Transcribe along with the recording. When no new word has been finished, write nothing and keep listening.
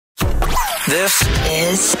This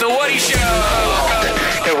is The Woody Show.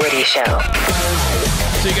 The Woody Show.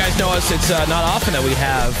 So you guys know us. It's not often that we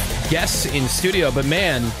have guests in studio, but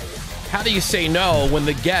man, how do you say no when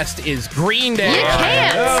the guest is Green Day? You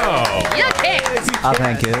can't. No. You can't. Oh,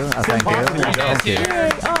 thank you. Oh, thank you. Thank you.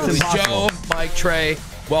 This is Joe, Mike, Trey.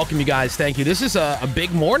 Welcome, you guys. Thank you. This is a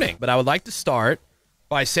big morning, but I would like to start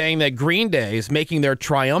by saying that Green Day is making their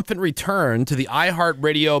triumphant return to the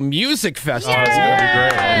iHeartRadio Music Festival. Oh, it's going to be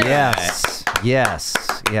great. Yes. Yes.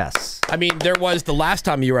 Yes. I mean, there was the last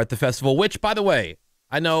time you were at the festival, which, by the way,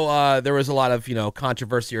 I know there was a lot of,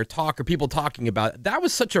 controversy or talk or people talking about it. That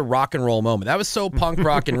was such a rock and roll moment. That was so punk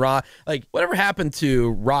rock and rock. Like, whatever happened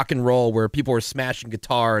to rock and roll where people were smashing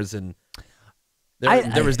guitars and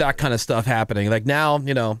there was that kind of stuff happening. Like now,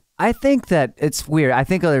 I think that it's weird. I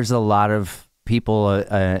think there's a lot of people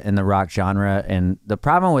in the rock genre, and the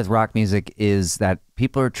problem with rock music is that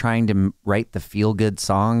people are trying to write the feel-good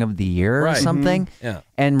song of the year or something. Mm-hmm. Yeah.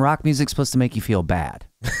 And rock music's supposed to make you feel bad.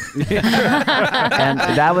 And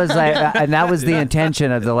that was the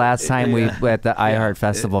intention of the last time we at the iHeart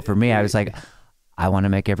Festival for me. I was like, I want to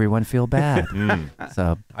make everyone feel bad.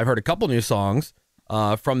 So I've heard a couple new songs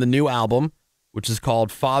from the new album, which is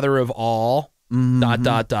called Father of All, ...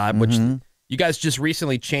 which you guys just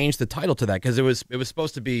recently changed the title to that because it was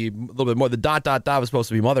supposed to be a little bit more. The ... was supposed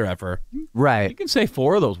to be mother effer. Right. You can say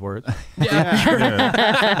 4 of those words.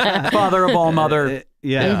 Yeah. Father of all mother.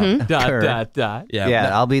 Yeah. Yeah.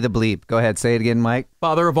 I'll be the bleep. Go ahead. Say it again, Mike.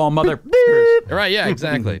 Father of all mother. Right. Yeah.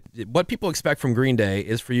 Exactly. What people expect from Green Day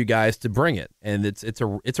is for you guys to bring it, and it's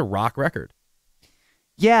a rock record.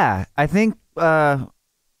 Yeah, I think.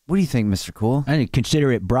 What do you think, Mr. Cool? I didn't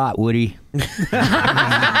consider it brought, Woody.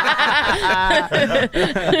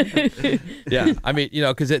 Yeah, I mean,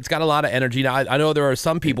 because it's got a lot of energy. Now, I know there are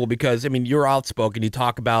some people because, you're outspoken. You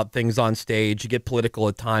talk about things on stage. You get political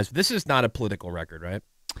at times. This is not a political record, right?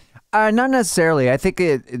 Not necessarily. I think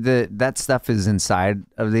that stuff is inside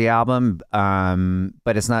of the album,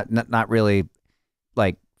 but it's not really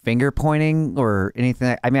like finger pointing or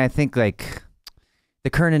anything. I think like the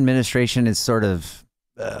current administration is sort of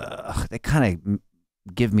they kind of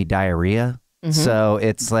give me diarrhea. So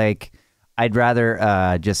it's like I'd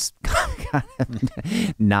rather just kind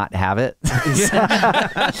of not have it.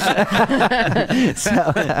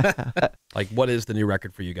 Like, what is the new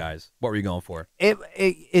record for you guys? What were you going for?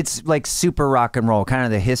 It's like super rock and roll, kind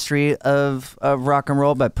of the history of rock and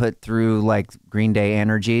roll, but put through like Green Day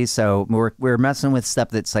energy. So we're messing with stuff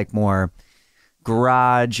that's like more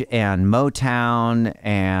garage and Motown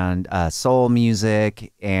and soul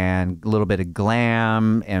music and a little bit of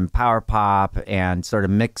glam and power pop and sort of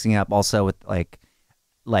mixing up also with like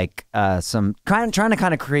some trying to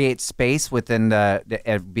kind of create space within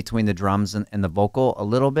the between the drums and the vocal a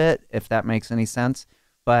little bit, if that makes any sense.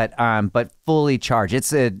 But fully charged. It's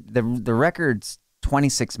the record's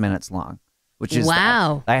 26 minutes long, which is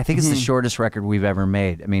wow. I think it's the shortest record we've ever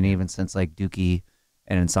made. Even since like Dookie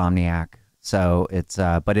and Insomniac. So it's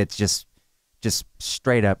but it's just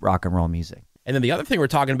straight up rock and roll music. And then the other thing we're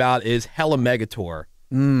talking about is Hella Mega Tour,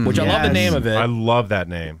 which I love the name of it. I love that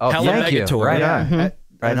name. Oh, Hella Mega Tour. Right on.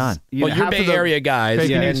 Right on. Well, you're Bay Area guys. Hey,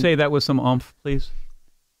 can you say that with some oomph, please?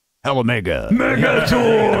 Hella Mega. Mega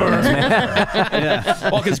Tour.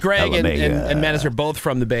 Well, because Greg and Menace are both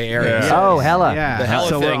from the Bay Area. Yeah. Oh, Hella. Yeah. The Hella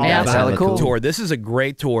thing. That's hella cool. Tour. This is a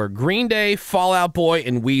great tour. Green Day, Fall Out Boy,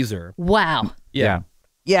 and Weezer. Wow. Yeah.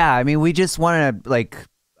 Yeah, we just want to like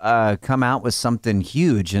come out with something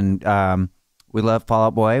huge, and we love Fall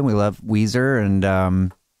Out Boy, and we love Weezer,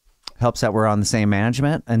 and helps that we're on the same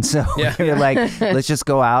management, and so we're like, let's just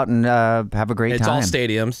go out and have a great time. It's all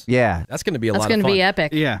stadiums. Yeah, that's going to be a lot of fun. fun. That's going to be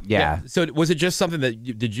epic. Yeah. So was it just something that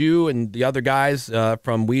did you and the other guys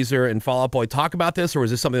from Weezer and Fall Out Boy talk about this, or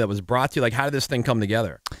was this something that was brought to you? Like, how did this thing come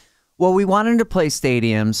together? Well, we wanted to play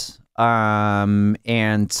stadiums.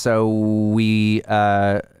 And so we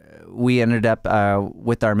ended up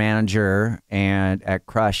with our manager and at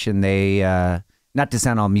Crush, and they not to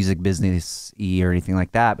sound all music business-y or anything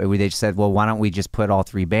like that, but they just said, well, why don't we just put all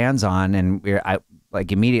 3 bands on? And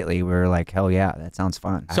immediately we were like, hell yeah, that sounds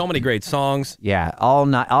fun. So many great songs. Yeah, all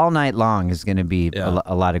night long is going to be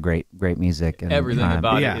a lot of great music. And, everything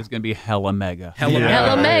about it is going to be hella mega.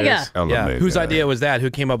 Hella mega. Yeah. Whose idea was that? Who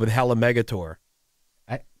came up with Hella Mega Tour?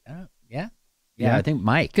 Yeah, I think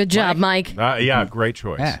Mike. Good job, Mike. Yeah, great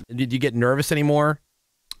choice. Yeah. Did you get nervous anymore?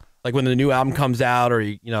 Like when the new album comes out, or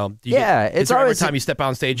it's always every always time you step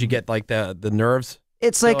on stage, you get like the nerves.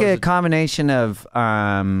 It's like a combination of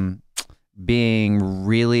being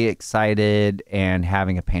really excited and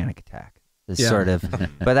having a panic attack. Is sort of,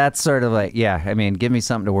 but that's sort of like, yeah. I mean, give me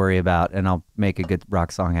something to worry about, and I'll make a good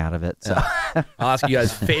rock song out of it. So I'll ask you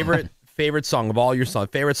guys favorite song of all your songs.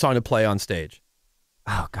 Favorite song to play on stage.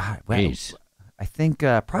 Oh God, well, I think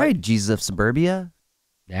probably Jesus of Suburbia.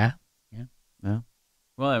 Yeah.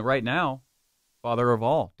 Well, right now, Father of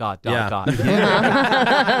All. .. Yeah.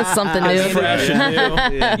 Something new. Fresh and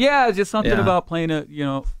new. Yeah, it's just something about playing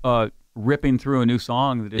ripping through a new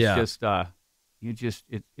song that is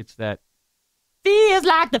it's that feels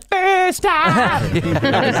like the first time.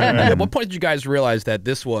 At what point did you guys realize that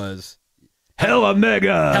this was Hella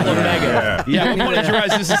mega. Hella Mega? Yeah. At what point did you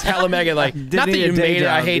realize this is Hella Mega? Like, not that you made it.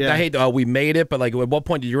 I hate. We made it, but like, at what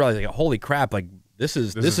point did you realize? Like, holy crap! Like, this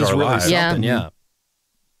is really life. something. Yeah.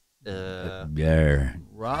 Yeah.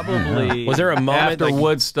 Probably. Was there a moment after like,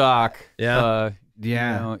 Woodstock? Yeah.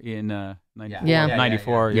 In 94. Yeah.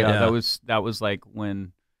 94. Yeah. That was like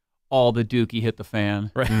when all the dookie hit the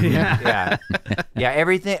fan. Right. Yeah,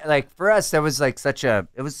 everything like for us that was like such a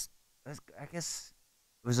I guess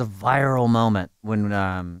it was a viral moment when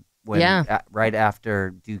right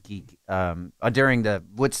after Dookie during the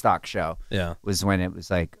Woodstock show was when it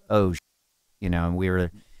was like and we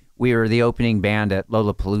were the opening band at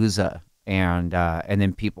Lollapalooza and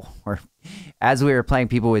then people were as we were playing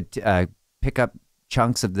people would pick up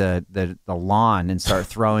chunks of the lawn and start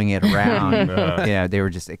throwing it around.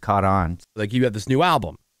 It caught on. Like you have this new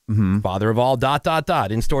album, Father of All ...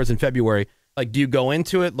 in stores in February. Like, do you go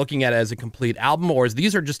into it looking at it as a complete album, or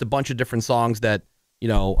these are just a bunch of different songs that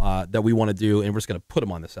that we want to do, and we're just going to put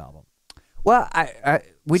them on this album? Well,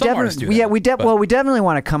 we definitely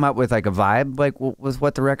want to come up with like a vibe, like with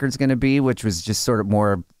what the record's going to be, which was just sort of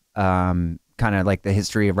more kind of like the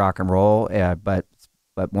history of rock and roll, but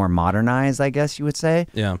more modernized, I guess you would say.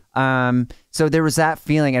 Yeah. So there was that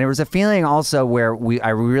feeling, and there was a feeling also where I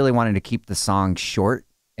really wanted to keep the song short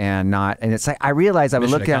and it's like I realized I would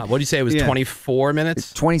look at. What did you say? It was 24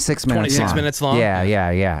 minutes. 26 minutes. 26 minutes long.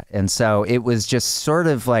 Yeah. And so it was just sort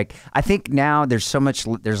of like I think now there's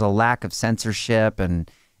a lack of censorship and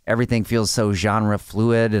everything feels so genre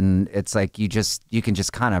fluid, and it's like you can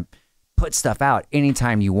just kind of put stuff out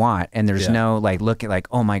anytime you want, and there's no like look at like,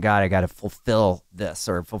 oh my God, I got to fulfill this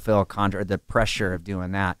or fulfill a contract, the pressure of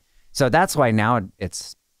doing that. So that's why now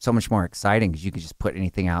it's so much more exciting because you can just put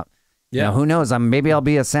anything out. Yeah, who knows? Maybe I'll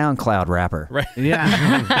be a SoundCloud rapper. Right.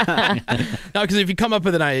 Yeah. No, because if you come up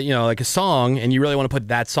with like a song and you really want to put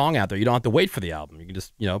that song out there, you don't have to wait for the album. You can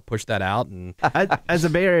just push that out. And as a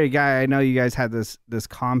Bay Area guy, I know you guys had this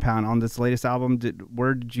compound on this latest album.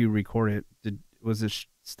 Where did you record it? Was it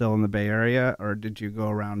still in the Bay Area, or did you go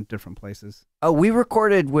around different places? Oh, we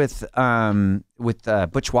recorded with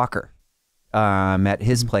Butch Walker at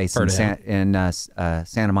his place in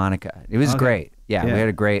Santa Monica. It was great. Yeah, we had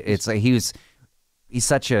a great. It's like he's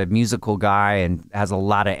such a musical guy and has a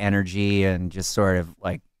lot of energy and just sort of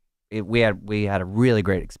like we had a really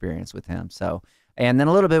great experience with him. So and then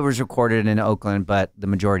a little bit was recorded in Oakland, but the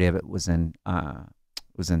majority of it was in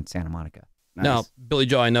Santa Monica. Nice. Now, Billy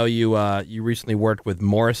Joe, I know you you recently worked with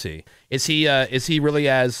Morrissey. Is he really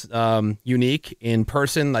as unique in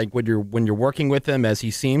person, like when you're working with him, as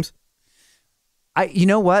he seems? You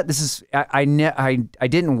know what? This is I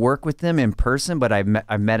didn't work with him in person, but I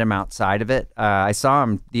met him outside of it. I saw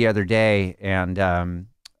him the other day, and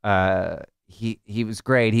he was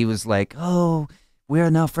great. He was like, "Oh, we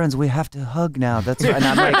are now friends. We have to hug now." That's and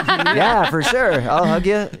I'm like, "Yeah, for sure. I'll hug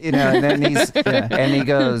you." And then and he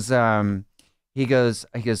goes,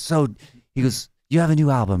 "You have a new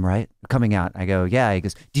album, right? Coming out?" I go, "Yeah." He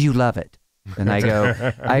goes, "Do you love it?" And I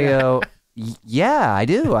go, "Yeah, I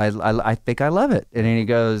do. I think I love it." And then he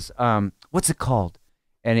goes, "What's it called?"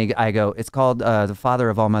 And I go, "It's called The Father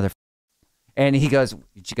of All Mother." And he goes,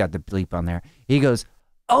 "You got the bleep on there." He goes,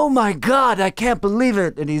 "Oh my God, I can't believe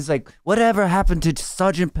it." And he's like, "Whatever happened to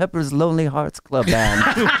Sgt. Pepper's Lonely Hearts Club Band?"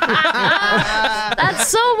 That's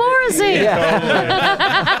so Morrissey.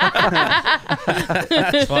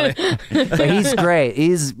 That's funny. But he's great.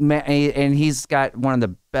 He's got one of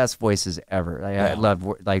the best voices ever. I love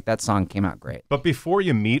that song came out great. But before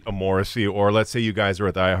you meet a Morrissey, or let's say you guys are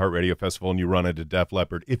at the iHeartRadio Festival and you run into Def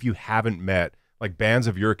Leppard, if you haven't met like bands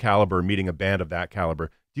of your caliber, meeting a band of that caliber,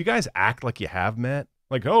 do you guys act like you have met?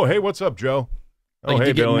 Like, "Oh, hey, what's up, Joe?" "Oh, Like, hey,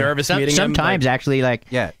 you get Billy." nervous meeting him? Sometimes, Like, actually, like,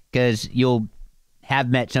 because you'll have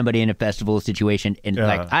met somebody in a festival situation, and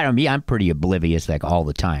like, I'm pretty oblivious, like all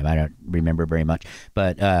the time. I don't remember very much,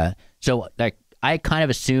 but so like I kind of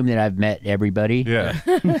assume that I've met everybody Yeah.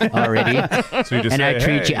 already. So you just And say, I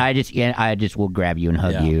treat hey. you. I just will grab you and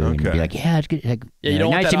hug Yeah. you and be Okay. like, yeah, it's good. Like, Yeah, you don't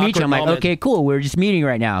want nice that to meet you. awkward I'm like, moment. okay, cool. We're just meeting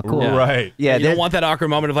right now. Cool. Right. Yeah, you don't want that awkward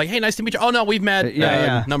moment of like, hey, nice to meet you. Oh no, we've met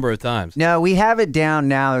Yeah. a number of times. No, we have it down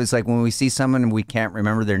now. It's like when we see someone and we can't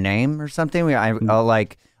remember their name or something,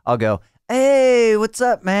 I'll go, hey, what's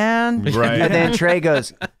up, man? Right. And then Trey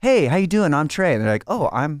goes, hey, how you doing? I'm Trey. And they're like, oh,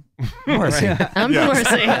 I'm Morrissey. I'm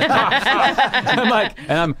Morrissey. I'm like,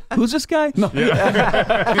 who's this guy? No.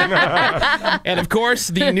 And of course,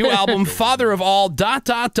 the new album "Father of All" ...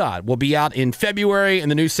 will be out in February, and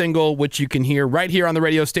the new single, which you can hear right here on the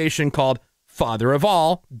radio station, called "Father of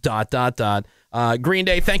All ... Green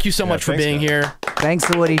Day, thank you so much for thanks, being man. here. Thanks,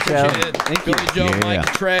 The Woody Show. Thank you, Joe, Mike,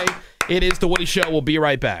 Trey. It is the Woody Show. We'll be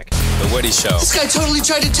right back. The Woody Show. This guy totally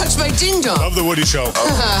tried to touch my ding dong. Love The Woody Show.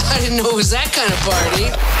 I didn't know it was that kind of party.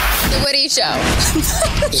 The Woody Show.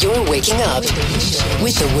 You're waking up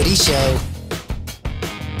with The Woody Show.